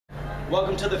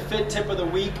Welcome to the Fit Tip of the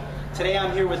Week. Today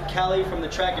I'm here with Kelly from the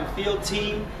track and field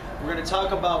team. We're going to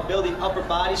talk about building upper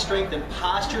body strength and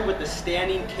posture with the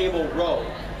standing cable row.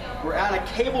 We're on a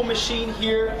cable machine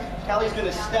here. Kelly's going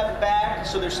to step back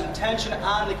so there's some tension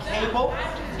on the cable.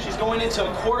 She's going into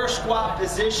a quarter squat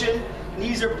position.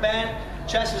 Knees are bent,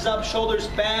 chest is up, shoulders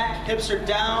back, hips are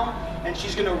down, and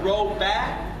she's going to row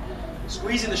back.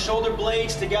 Squeezing the shoulder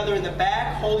blades together in the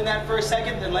back, holding that for a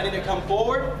second, then letting it come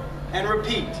forward, and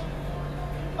repeat.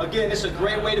 Again, this is a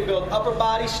great way to build upper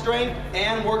body strength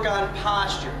and work on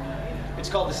posture. It's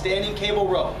called the standing cable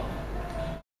row.